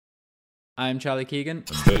I'm Charlie Keegan. And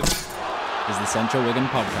this is the Central Wigan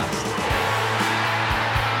Podcast.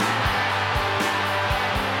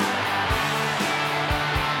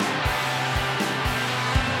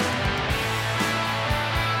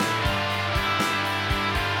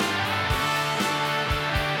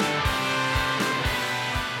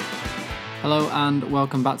 Hello and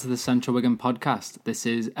welcome back to the Central Wigan Podcast. This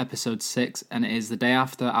is episode 6 and it is the day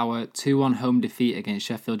after our 2-1 home defeat against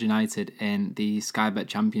Sheffield United in the Sky Bet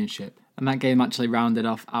Championship. And that game actually rounded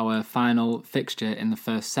off our final fixture in the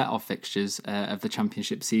first set of fixtures of the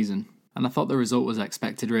Championship season. And I thought the result was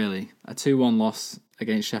expected really. A 2-1 loss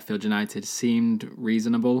against Sheffield United seemed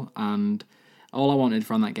reasonable, and all I wanted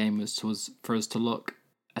from that game was for us to look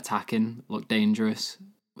attacking, look dangerous.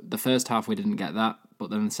 The first half we didn't get that,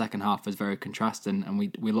 but then the second half was very contrasting and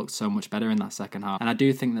we looked so much better in that second half. And I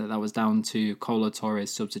do think that was down to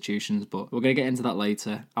Touré's substitutions, but we're going to get into that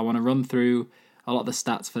later. I want to run through a lot of the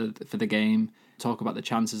stats for the game, talk about the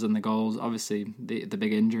chances and the goals, obviously the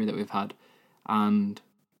big injury that we've had, and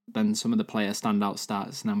then some of the player standout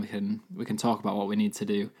stats, and then we can talk about what we need to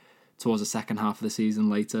do towards the second half of the season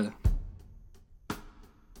later.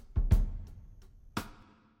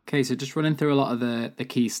 Okay, so just running through a lot of the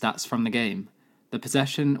key stats from the game. The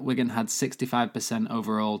possession, Wigan had 65%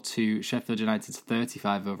 overall to Sheffield United's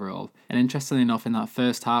 35% overall. And interestingly enough, in that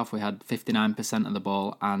first half, we had 59% of the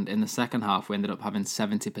ball, and in the second half, we ended up having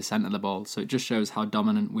 70% of the ball. So it just shows how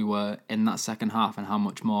dominant we were in that second half and how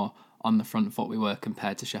much more on the front foot we were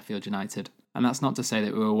compared to Sheffield United. And that's not to say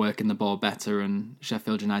that we were working the ball better and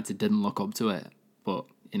Sheffield United didn't look up to it. But,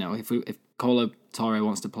 you know, if Touré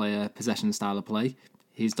wants to play a possession style of play,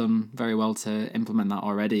 he's done very well to implement that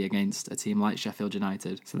already against a team like Sheffield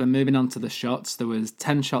United. So then moving on to the shots, there was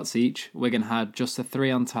 10 shots each. Wigan had just a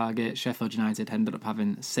 3 on target. Sheffield United ended up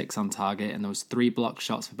having 6 on target, and there was 3 blocked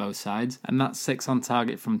shots for both sides. And that 6 on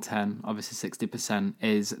target from 10, obviously 60%,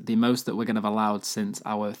 is the most that Wigan have allowed since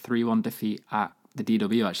our 3-1 defeat at the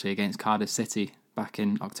DW actually against Cardiff City back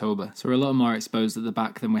in October. So we're a little more exposed at the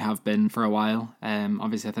back than we have been for a while.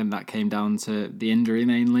 Obviously I think that came down to the injury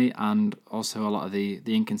mainly, and also a lot of the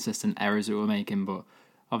inconsistent errors that we're making, but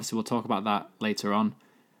obviously we'll talk about that later on.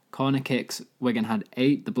 Corner kicks, Wigan had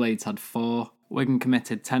 8, the Blades had 4. Wigan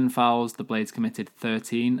committed 10 fouls, the Blades committed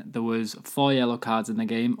 13. There was 4 yellow cards in the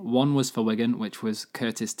game. 1 was for Wigan, which was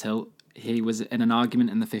Curtis Tilt. He was in an argument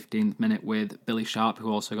in the 15th minute with Billy Sharp,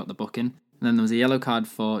 who also got the booking. And then there was a yellow card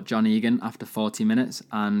for John Egan after 40 minutes,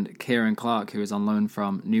 and Kieran Clark, who was on loan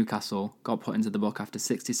from Newcastle, got put into the book after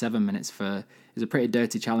 67 minutes it was a pretty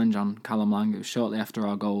dirty challenge on Callum Lang. It was shortly after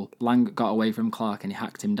our goal. Lang got away from Clark and he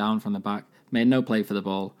hacked him down from the back, made no play for the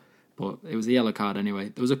ball, but it was a yellow card anyway.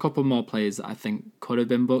 There was a couple more players that I think could have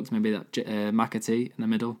been booked, maybe that McAtee in the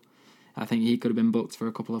middle. I think he could have been booked for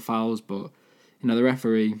a couple of fouls, but you know, the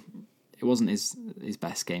referee, it wasn't his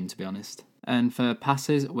best game, to be honest. And for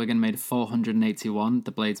passes, Wigan made 481,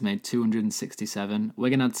 the Blades made 267.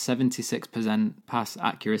 Wigan had 76% pass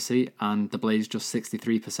accuracy and the Blades just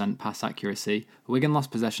 63% pass accuracy. Wigan lost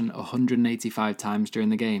possession 185 times during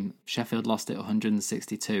the game. Sheffield lost it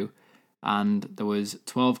 162. And there was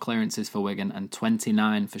 12 clearances for Wigan and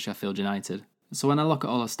 29 for Sheffield United. So when I look at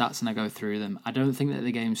all the stats and I go through them, I don't think that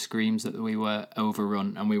the game screams that we were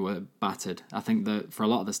overrun and we were battered. I think that for a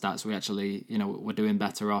lot of the stats, we actually, we're doing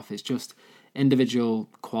better off. It's just individual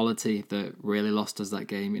quality that really lost us that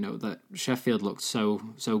game. That Sheffield looked so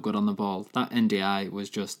good on the ball. That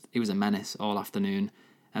NDI he was a menace all afternoon.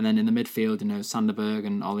 And then in the midfield, Sanderberg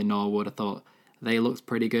and Ollie Norwood, I thought they looked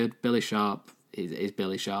pretty good. Billy Sharp is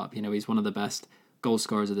Billy Sharp. He's one of the best goal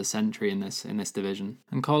scorers of the century in this division.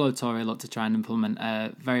 And Touré looked to try and implement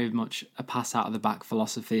very much a pass out of the back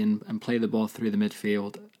philosophy and play the ball through the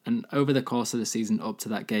midfield. And over the course of the season up to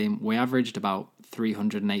that game, we averaged about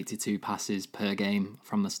 382 passes per game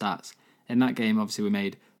from the stats. In that game, obviously, we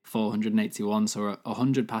made 481, so we're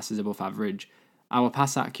 100 passes above average. Our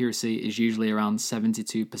pass accuracy is usually around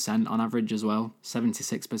 72% on average as well.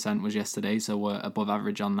 76% was yesterday, so we're above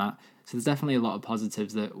average on that. So there's definitely a lot of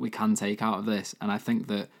positives that we can take out of this, and I think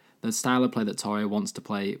that the style of play that Touré wants to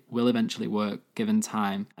play will eventually work given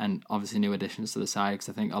time and obviously new additions to the side, because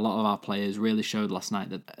I think a lot of our players really showed last night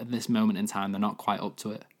that at this moment in time they're not quite up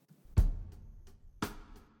to it.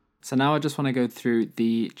 So now I just want to go through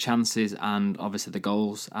the chances and obviously the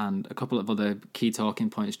goals and a couple of other key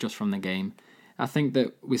talking points just from the game. I think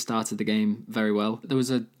that we started the game very well. There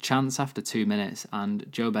was a chance after 2 minutes and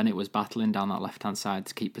Joe Bennett was battling down that left-hand side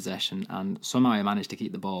to keep possession, and somehow he managed to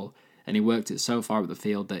keep the ball, and he worked it so far up the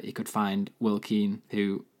field that he could find Will Keane,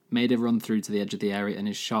 who made a run through to the edge of the area, and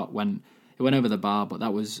his shot went over the bar, but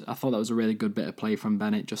I thought that was a really good bit of play from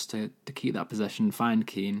Bennett just to keep that possession, find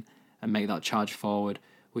Keane, and make that charge forward.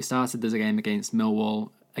 We started this game against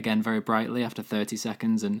Millwall, again very brightly after 30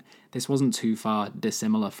 seconds, and this wasn't too far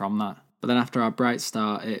dissimilar from that. But then after our bright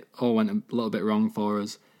start, it all went a little bit wrong for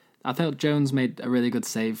us. I thought Jones made a really good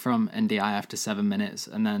save from NDI after 7 minutes,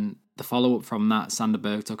 and then the follow-up from that, Sander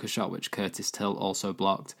Berg took a shot which Curtis Till also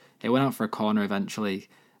blocked. It went out for a corner eventually,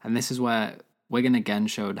 and this is where Wigan again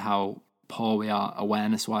showed how poor we are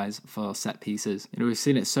awareness-wise for set pieces. We've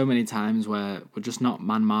seen it so many times where we're just not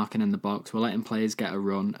man-marking in the box, we're letting players get a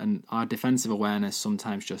run, and our defensive awareness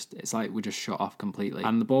sometimes it's like we just shut off completely.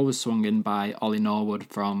 And the ball was swung in by Ollie Norwood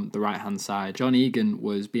from the right-hand side. John Egan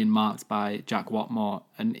was being marked by Jack Watmore,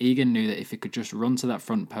 and Egan knew that if he could just run to that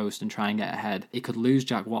front post and try and get ahead, he could lose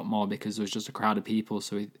Jack Watmore because there was just a crowd of people,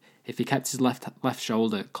 so if he kept his left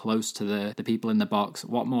shoulder close to the people in the box,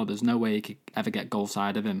 Watmore, there's no way he could ever get goal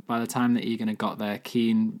side of him. By the time that Egan had got there,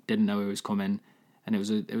 Keane didn't know he was coming, and it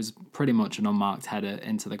was pretty much an unmarked header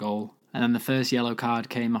into the goal. And then the first yellow card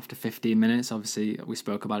came after 15 minutes. Obviously, we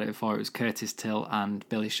spoke about it before. It was Curtis Till and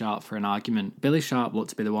Billy Sharp for an argument. Billy Sharp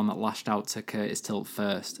looked to be the one that lashed out to Curtis Till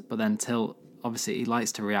first, but then Till, obviously, he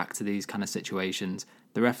likes to react to these kind of situations.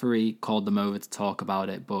 The referee called them over to talk about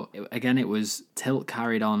it, but it was Tilt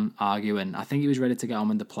carried on arguing. I think he was ready to get on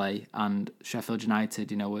with the play, and Sheffield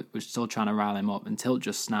United, was still trying to rile him up, and Tilt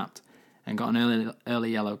just snapped and got an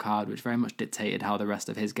early yellow card, which very much dictated how the rest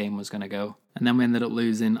of his game was going to go. And then we ended up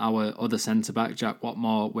losing our other centre-back, Jack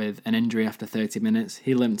Watmore, with an injury after 30 minutes.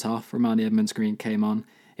 He limped off, Romani Edmonds-Green came on.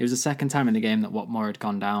 It was the second time in the game that Watmore had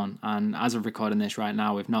gone down, and as of recording this right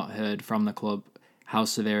now, we've not heard from the club how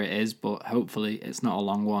severe it is, but hopefully it's not a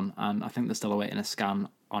long one, and I think they're still awaiting a scan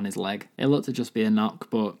on his leg. It looked to just be a knock,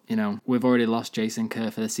 but we've already lost Jason Kerr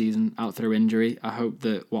for the season out through injury. I hope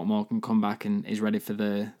that Watmore can come back and is ready for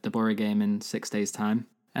the Borough game in 6 days' time.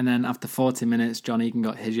 And then after 40 minutes, John Egan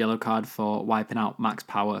got his yellow card for wiping out Max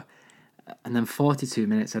Power. And then 42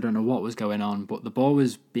 minutes, I don't know what was going on, but the ball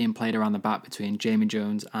was being played around the back between Jamie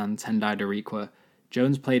Jones and Tendai Darikwa.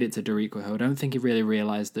 Jones played it to Darikwa, who I don't think he really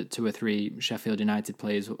realised that 2 or 3 Sheffield United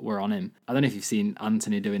players were on him. I don't know if you've seen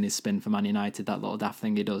Anthony doing his spin for Man United, that little daft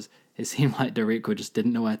thing he does. It seemed like Darikwa just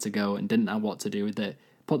didn't know where to go and didn't know what to do with it.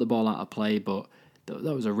 Put the ball out of play, but that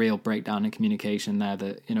was a real breakdown in communication there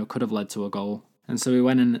that could have led to a goal. And so we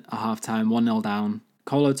went in at half-time, 1-0 down.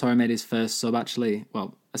 Kolo Touré made his first sub, actually,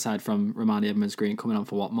 well, aside from Romani Edmonds-Green coming on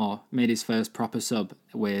for Watmore, made his first proper sub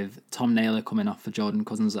with Tom Naylor coming off for Jordan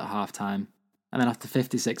Cousins at half-time. And then after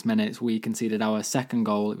 56 minutes, we conceded our second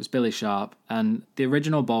goal. It was Billy Sharp, and the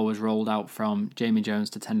original ball was rolled out from Jamie Jones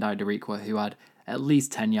to Tendai Darikwa, who had at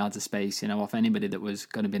least 10 yards of space, off anybody that was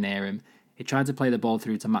going to be near him. He tried to play the ball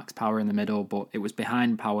through to Max Power in the middle, but it was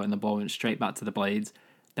behind Power and the ball went straight back to the Blades.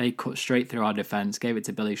 They cut straight through our defence, gave it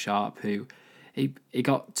to Billy Sharp, who he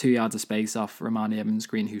got 2 yards of space off Romani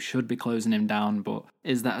Edmonds-Green, who should be closing him down, but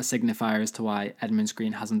is that a signifier as to why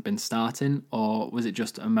Edmonds-Green hasn't been starting, or was it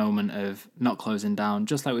just a moment of not closing down,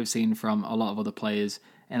 just like we've seen from a lot of other players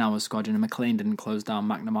in our squadron, and McLean didn't close down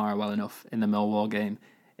McNamara well enough in the Millwall game?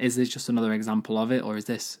 Is this just another example of it, or is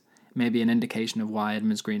this maybe an indication of why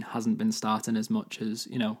Edmonds-Green hasn't been starting as much as,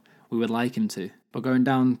 we would like him to? But going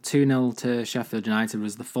down 2-0 to Sheffield United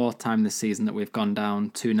was the 4th time this season that we've gone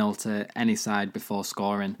down 2-0 to any side before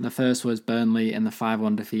scoring. The first was Burnley in the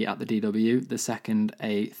 5-1 defeat at the DW, the second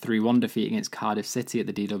a 3-1 defeat against Cardiff City at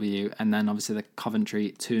the DW, and then obviously the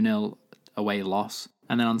Coventry 2-0 away loss.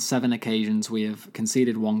 And then on 7 occasions we have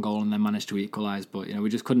conceded 1 goal and then managed to equalise, but we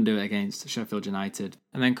just couldn't do it against Sheffield United.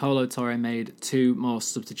 And then Kolo Touré made 2 more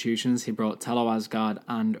substitutions. He brought Tello Asgard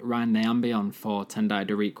and Ryan Nyambi on for Tendai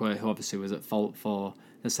Darikwa, who obviously was at fault for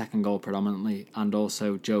the second goal predominantly, and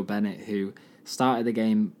also Joe Bennett, who started the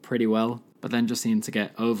game pretty well, but then just seemed to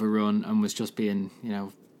get overrun and was just being,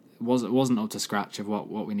 wasn't up to scratch of what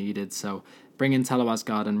we needed. So bringing Tello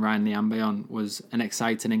Asgard and Ryan Nyambi on was an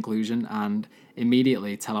exciting inclusion, and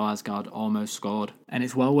immediately Tello Asgard almost scored. And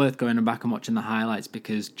it's well worth going back and watching the highlights,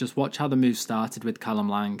 because just watch how the move started with Callum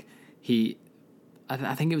Lang.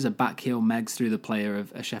 I think it was a backheel Megs through the player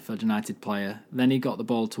of a Sheffield United player. Then he got the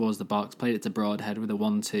ball towards the box, played it to Broadhead with a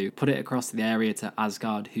 1-2, put it across the area to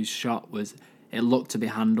Asgard, whose shot it looked to be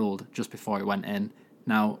handled just before it went in.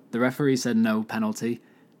 Now, the referee said no penalty.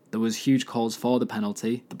 There was huge calls for the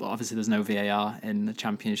penalty, but obviously there's no VAR in the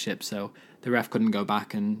Championship, so the ref couldn't go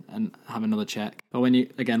back and have another check. But when you,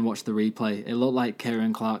 again, watch the replay, it looked like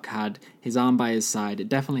Kieran Clark had his arm by his side. It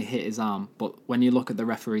definitely hit his arm, but when you look at the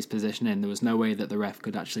referee's positioning, there was no way that the ref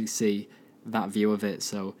could actually see that view of it,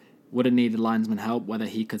 so would have needed linesman help. Whether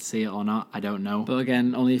he could see it or not, I don't know. But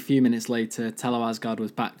again, only a few minutes later, Tello Asgard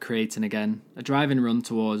was back creating again. A driving run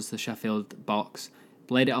towards the Sheffield box.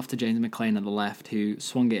 laid it off to James McLean at the left, who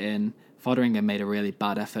swung it in. Foderingham made a really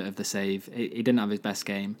bad effort of the save. He didn't have his best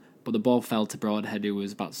game, but the ball fell to Broadhead, who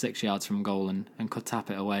was about 6 yards from goal and could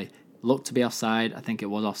tap it away. Looked to be offside. I think it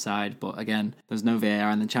was offside, but again, there's no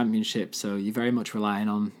VAR in the Championship, so you're very much relying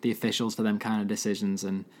on the officials for them kind of decisions,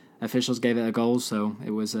 and officials gave it a goal, so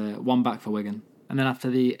it was 1 back for Wigan. And then after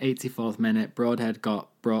the 84th minute, Broadhead got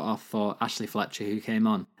brought off for Ashley Fletcher, who came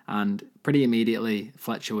on. And pretty immediately,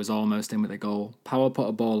 Fletcher was almost in with a goal. Power put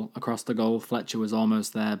a ball across the goal. Fletcher was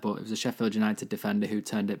almost there, but it was a Sheffield United defender who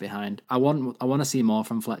turned it behind. I want to see more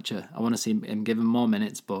from Fletcher. I want to see him give him more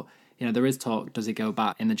minutes, but there is talk. Does he go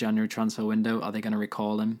back in the January transfer window? Are they going to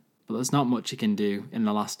recall him? But there's not much he can do in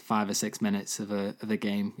the last 5 or 6 minutes of a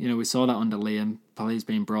game. We saw that under Liam. He's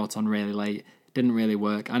been brought on really late. Didn't really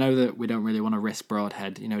work. I know that we don't really want to risk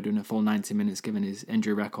Broadhead, doing a full 90 minutes given his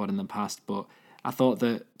injury record in the past, but I thought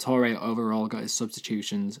that Touré overall got his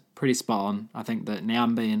substitutions pretty spot on. I think that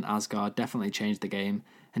Nyambe and Asgard definitely changed the game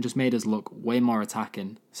and just made us look way more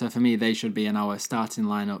attacking. So for me, they should be in our starting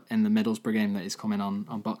lineup in the Middlesbrough game that is coming on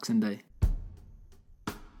Boxing Day.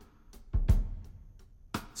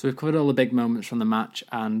 So we've covered all the big moments from the match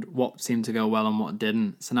and what seemed to go well and what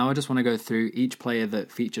didn't. So now I just want to go through each player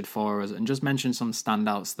that featured for us and just mention some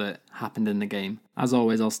standouts that happened in the game. As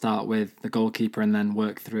always, I'll start with the goalkeeper and then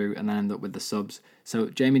work through and then end up with the subs. So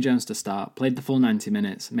Jamie Jones to start, played the full 90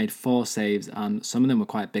 minutes, made 4 saves, and some of them were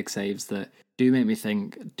quite big saves that do make me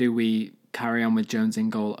think, do we carry on with Jones in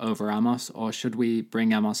goal over Amos, or should we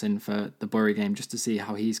bring Amos in for the Bury game just to see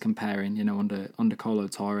how he's comparing, under Kolo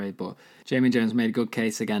Touré? But Jamie Jones made a good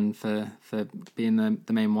case again for being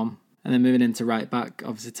the main one. And then moving into right back,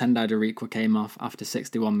 obviously Tendai Darikwa came off after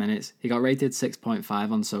 61 minutes. He got rated 6.5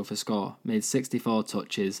 on SofaScore, made 64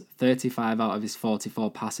 touches, 35 out of his 44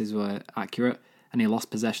 passes were accurate, and he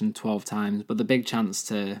lost possession 12 times. But the big chance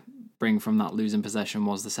to bring from that losing possession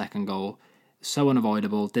was the second goal. So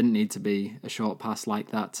unavoidable, didn't need to be a short pass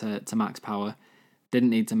like that to Max Power,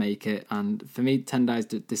 didn't need to make it, and for me, Tendai's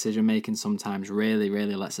decision making sometimes really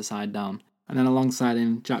lets the side down. And then alongside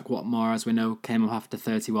him, Jack Watmore, as we know, came up after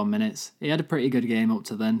 31 minutes. He had a pretty good game up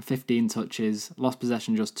to then, 15 touches, lost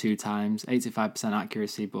possession just 2 times, 85%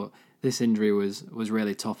 accuracy, but this injury was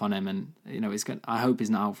really tough on him, and I hope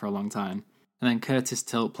he's not out for a long time. And then Curtis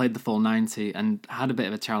Tilt played the full 90 and had a bit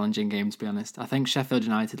of a challenging game, to be honest. I think Sheffield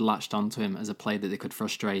United latched onto him as a player that they could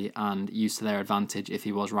frustrate and use to their advantage if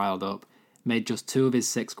he was riled up. Made just 2 of his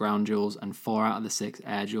 6 ground duels and 4 out of the 6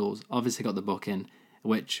 air duels. Obviously got the booking,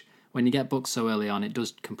 which, when you get booked so early on, it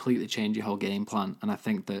does completely change your whole game plan, and I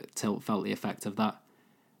think that Tilt felt the effect of that.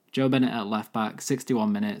 Joe Bennett at left back,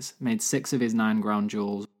 61 minutes, made 6 of his 9 ground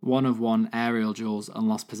duels, 1 of 1 aerial duels and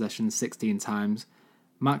lost possession 16 times.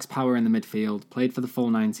 Max Power in the midfield, played for the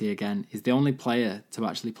full 90 again. He's the only player to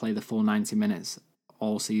actually play the full 90 minutes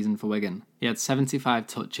all season for Wigan. He had 75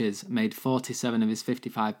 touches, made 47 of his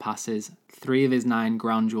 55 passes, 3 of his 9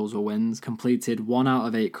 ground duels were wins, completed 1 out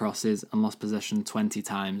of 8 crosses and lost possession 20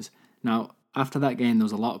 times. Now, after that game, there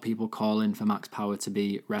was a lot of people calling for Max Power to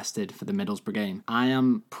be rested for the Middlesbrough game. I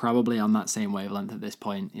am probably on that same wavelength at this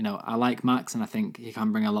point. I like Max and I think he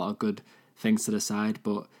can bring a lot of good things to the side,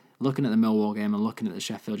 but looking at the Millwall game and looking at the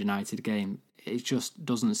Sheffield United game, it just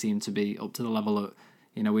doesn't seem to be up to the level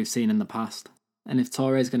that we've seen in the past. And if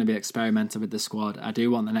Touré is going to be experimental with the squad, I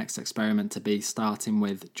do want the next experiment to be starting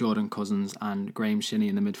with Jordan Cousins and Graham Shinney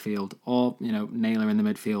in the midfield, or Naylor in the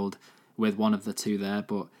midfield with one of the two there.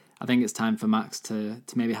 But I think it's time for Max to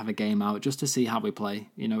maybe have a game out just to see how we play.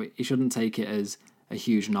 He shouldn't take it as a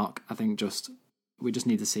huge knock. I think we just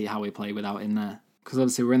need to see how we play without him there. Because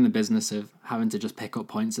obviously we're in the business of having to just pick up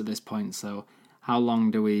points at this point. So how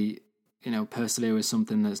long do we, persevere with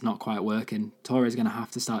something that's not quite working? Touré is going to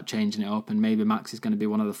have to start changing it up, and maybe Max is going to be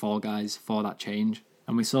one of the fall guys for that change.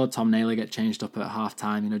 And we saw Tom Naylor get changed up at half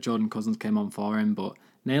time. Jordan Cousins came on for him, but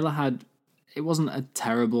Naylor it wasn't a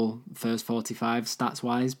terrible first 45 stats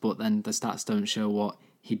wise, but then the stats don't show what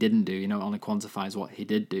he didn't do. It only quantifies what he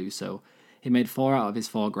did do. So he made 4 out of his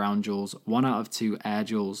 4 ground duels, 1 out of 2 air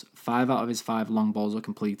duels, 5 out of his 5 long balls were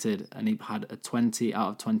completed, and he had a 20 out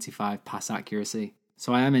of 25 pass accuracy.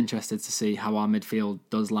 So I am interested to see how our midfield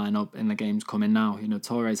does line up in the games coming now.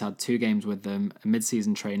 Touré's had 2 games with them, a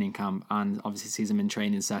mid-season training camp, and obviously sees them in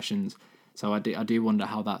training sessions. So I do wonder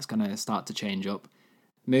how that's going to start to change up.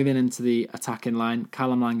 Moving into the attacking line,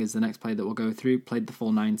 Callum Lang is the next player that we'll go through, played the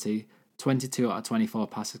full 90, 22 out of 24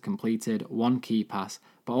 passes completed, 1 key pass,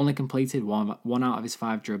 but only completed 1 out of his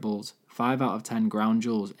 5 dribbles, 5 out of 10 ground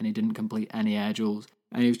duels, and he didn't complete any air duels.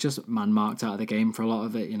 And he was just man-marked out of the game for a lot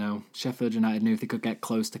of it. Sheffield United knew if they could get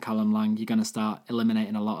close to Callum Lang, you're going to start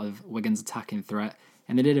eliminating a lot of Wigan's attacking threat.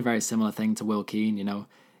 And they did a very similar thing to Will Keane,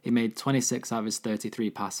 He made 26 out of his 33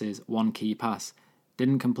 passes, 1 key pass,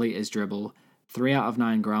 didn't complete his dribble, 3 out of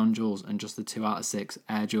 9 ground duels, and just the 2 out of 6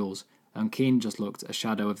 air duels. And Keane just looked a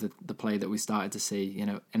shadow of the play that we started to see,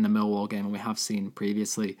 in the Millwall game, and we have seen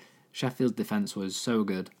previously. Sheffield's defence was so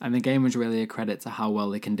good, and the game was really a credit to how well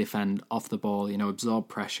they can defend off the ball, absorb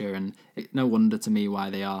pressure, and no wonder to me why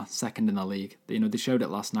they are second in the league. They showed it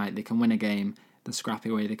last night. They can win a game the scrappy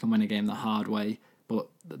way, they can win a game the hard way, but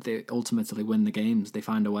they ultimately win the games. They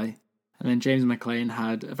find a way. And then James McLean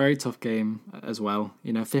had a very tough game as well.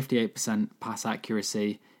 58% pass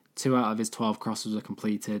accuracy, 2 out of his 12 crosses were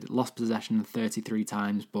completed, lost possession 33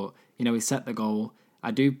 times, but, he set the goal. I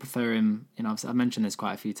do prefer him, I've mentioned this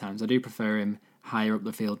quite a few times, I do prefer him higher up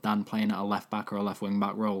the field than playing at a left back or a left wing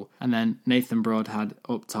back role. And then Nathan Broad had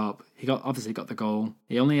up top, he obviously got the goal.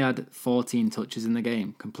 He only had 14 touches in the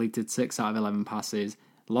game, completed 6 out of 11 passes,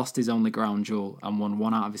 lost his only ground duel and won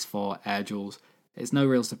 1 out of his 4 air duels. It's no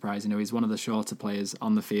real surprise, he's one of the shorter players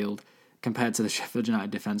on the field compared to the Sheffield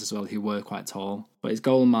United defence as well, who were quite tall. But his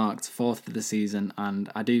goal marked 4th for the season,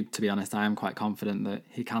 and to be honest, I am quite confident that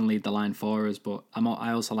he can lead the line for us, but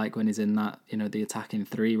I also like when he's in that, the attacking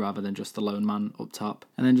 3 rather than just the lone man up top.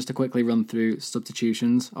 And then just to quickly run through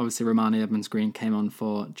substitutions, obviously Romani Edmonds-Green came on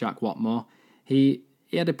for Jack Watmore. He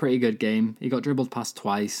had a pretty good game. He got dribbled past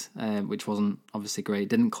twice, which wasn't obviously great.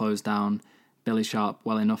 Didn't close down Billy Sharp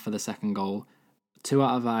well enough for the second goal. 2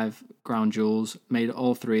 out of 5 ground duels, made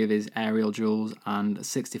all 3 of his aerial duels, and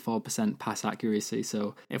 64% pass accuracy.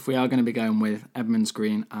 So if we are going to be going with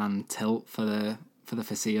Edmonds-Green and Tilt for the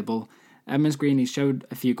foreseeable, Edmonds-Green, he showed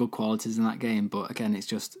a few good qualities in that game, but again, it's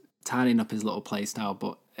just tidying up his little play style.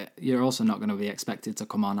 But you're also not going to be expected to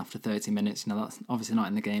come on after 30 minutes. That's obviously not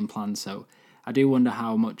in the game plan. So I do wonder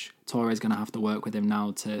how much Touré is going to have to work with him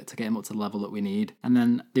now to get him up to the level that we need. And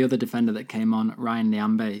then the other defender that came on, Ryan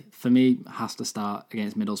Nyambe, for me, has to start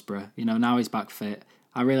against Middlesbrough. Now he's back fit.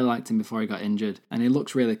 I really liked him before he got injured, and he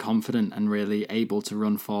looks really confident and really able to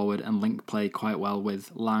run forward and link play quite well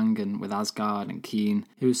with Lang and with Asgard and Keane.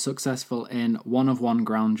 He was successful in 1 of 1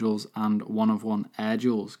 ground duels and 1 of 1 air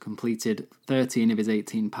duels, completed 13 of his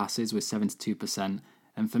 18 passes with 72%.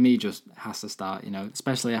 And for me, just has to start,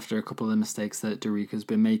 especially after a couple of the mistakes that Darika's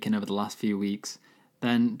been making over the last few weeks.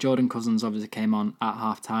 Then Jordan Cousins obviously came on at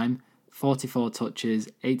half-time. 44 touches,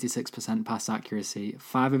 86% pass accuracy,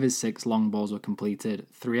 5 of his 6 long balls were completed,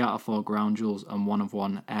 3 out of 4 ground duels and 1 of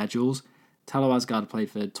 1 air duels. Telo Asgard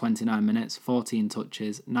played for 29 minutes, 14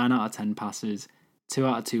 touches, 9 out of 10 passes, 2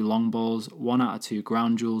 out of 2 long balls, 1 out of 2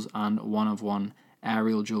 ground duels and 1 of 1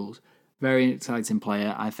 aerial duels. Very exciting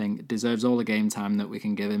player, I think, deserves all the game time that we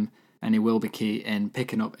can give him, and he will be key in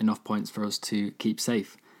picking up enough points for us to keep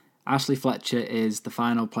safe. Ashley Fletcher is the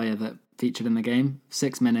final player that featured in the game.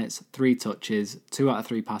 6 minutes, 3 touches, 2 out of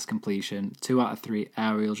 3 pass completion, 2 out of 3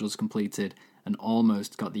 aerial duels completed, and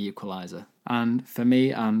almost got the equaliser. And for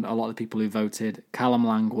me and a lot of the people who voted, Callum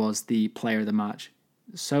Lang was the player of the match.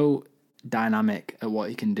 So dynamic at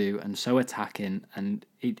what he can do and so attacking, and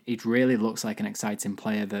it really looks like an exciting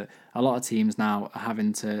player that a lot of teams now are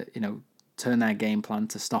having to turn their game plan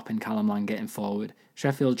to stopping Callum Lang getting forward.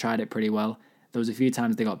 Sheffield tried it pretty well. There was a few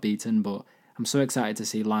times they got beaten, but I'm so excited to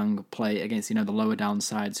see Lang play against the lower down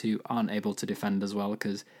sides who aren't able to defend as well,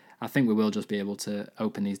 because I think we will just be able to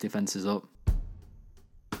open these defences up.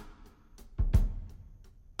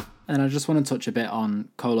 And I just want to touch a bit on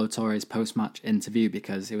Kolo Touré's post-match interview,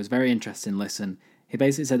 because it was very interesting listen. He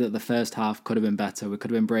basically said that the first half could have been better, we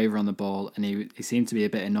could have been braver on the ball, and he seemed to be a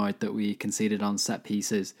bit annoyed that we conceded on set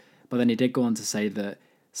pieces. But then he did go on to say that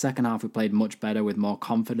second half we played much better with more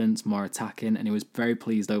confidence, more attacking, and he was very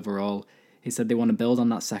pleased overall. He said they want to build on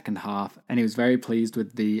that second half, and he was very pleased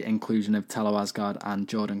with the inclusion of Telo Asgard and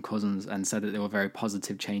Jordan Cousins, and said that they were very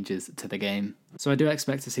positive changes to the game. So I do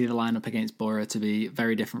expect to see the lineup against Borough to be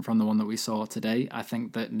very different from the one that we saw today. I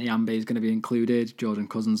think that Nyambe is going to be included, Jordan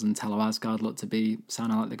Cousins and Telo Asgard look to be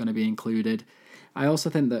sounding like they're going to be included. I also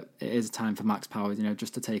think that it is time for Max Powers,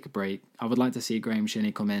 just to take a break. I would like to see Graham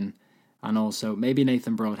Shinney come in, and also maybe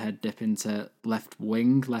Nathan Broadhead dip into left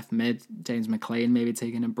wing, left mid, James McLean maybe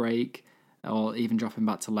taking a break, or even dropping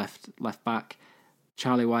back to left back.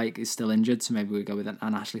 Charlie White is still injured, so maybe we go with an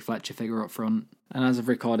Ashley Fletcher figure up front. And as of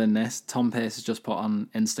recording this, Tom Pearce has just put on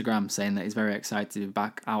Instagram saying that he's very excited to be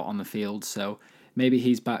back out on the field, so maybe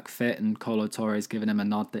he's back fit and Kolo Touré's giving him a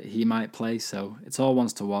nod that he might play, so it's all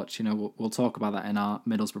ones to watch. We'll talk about that in our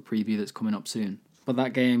Middlesbrough preview that's coming up soon. But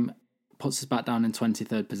that game puts us back down in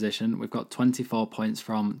 23rd position. We've got 24 points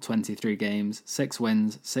from 23 games, 6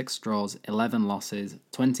 wins, 6 draws, 11 losses,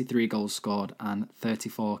 23 goals scored and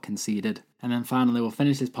 34 conceded. And then finally, we'll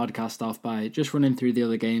finish this podcast off by just running through the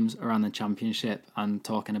other games around the Championship and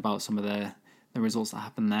talking about some of the results that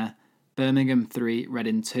happened there. Birmingham 3,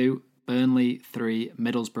 Reading 2, Burnley 3,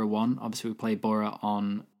 Middlesbrough 1. Obviously, we played Borough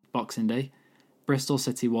on Boxing Day. Bristol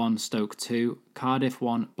City 1, Stoke 2, Cardiff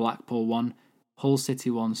 1, Blackpool 1, Hull City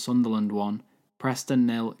 1, Sunderland 1, Preston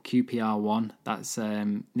 0, QPR 1. That's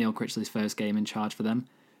Neil Critchley's first game in charge for them.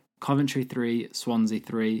 Coventry 3, Swansea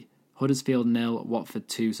 3, Huddersfield 0, Watford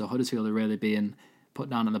 2. So Huddersfield are really being put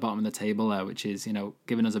down at the bottom of the table there, which is,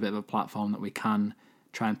 giving us a bit of a platform that we can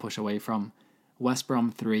try and push away from. West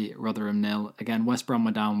Brom 3, Rotherham 0. Again, West Brom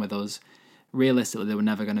were down with us. Realistically, they were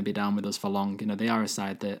never going to be down with us for long. They are a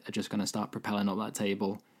side that are just going to start propelling up that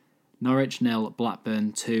table. Norwich 0,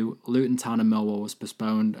 Blackburn 2, Luton Town and Millwall was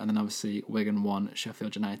postponed, and then obviously Wigan 1,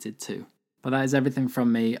 Sheffield United 2. But that is everything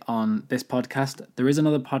from me on this podcast. There is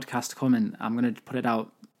another podcast coming. I'm going to put it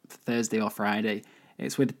out Thursday or Friday.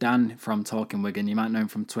 It's with Dan from Talking Wigan. You might know him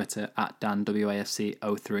from Twitter at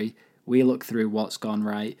DanWAFC03. We look through what's gone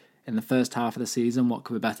right in the first half of the season, what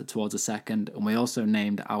could be better towards the second, and we also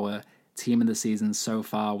named our team of the season so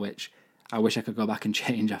far, which I wish I could go back and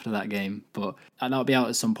change after that game, but that'll be out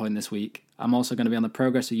at some point this week. I'm also going to be on the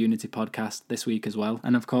Progress of Unity podcast this week as well.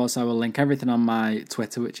 And of course, I will link everything on my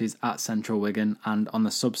Twitter, which is at Central Wigan, and on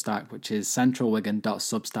the Substack, which is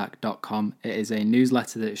centralwigan.substack.com. It is a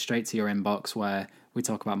newsletter that is straight to your inbox where we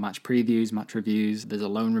talk about match previews, match reviews. There's a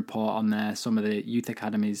loan report on there, some of the youth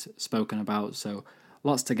academies spoken about. So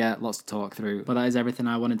lots to get, lots to talk through. But that is everything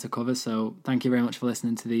I wanted to cover. So thank you very much for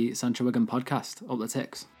listening to the Central Wigan podcast. Up the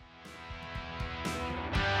Ticks.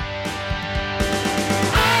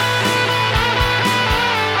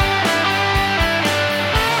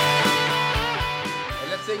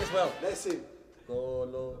 Sing as well. Let's sing.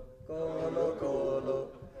 Colo, colo, colo,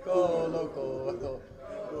 colo, colo,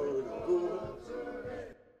 colo, colo.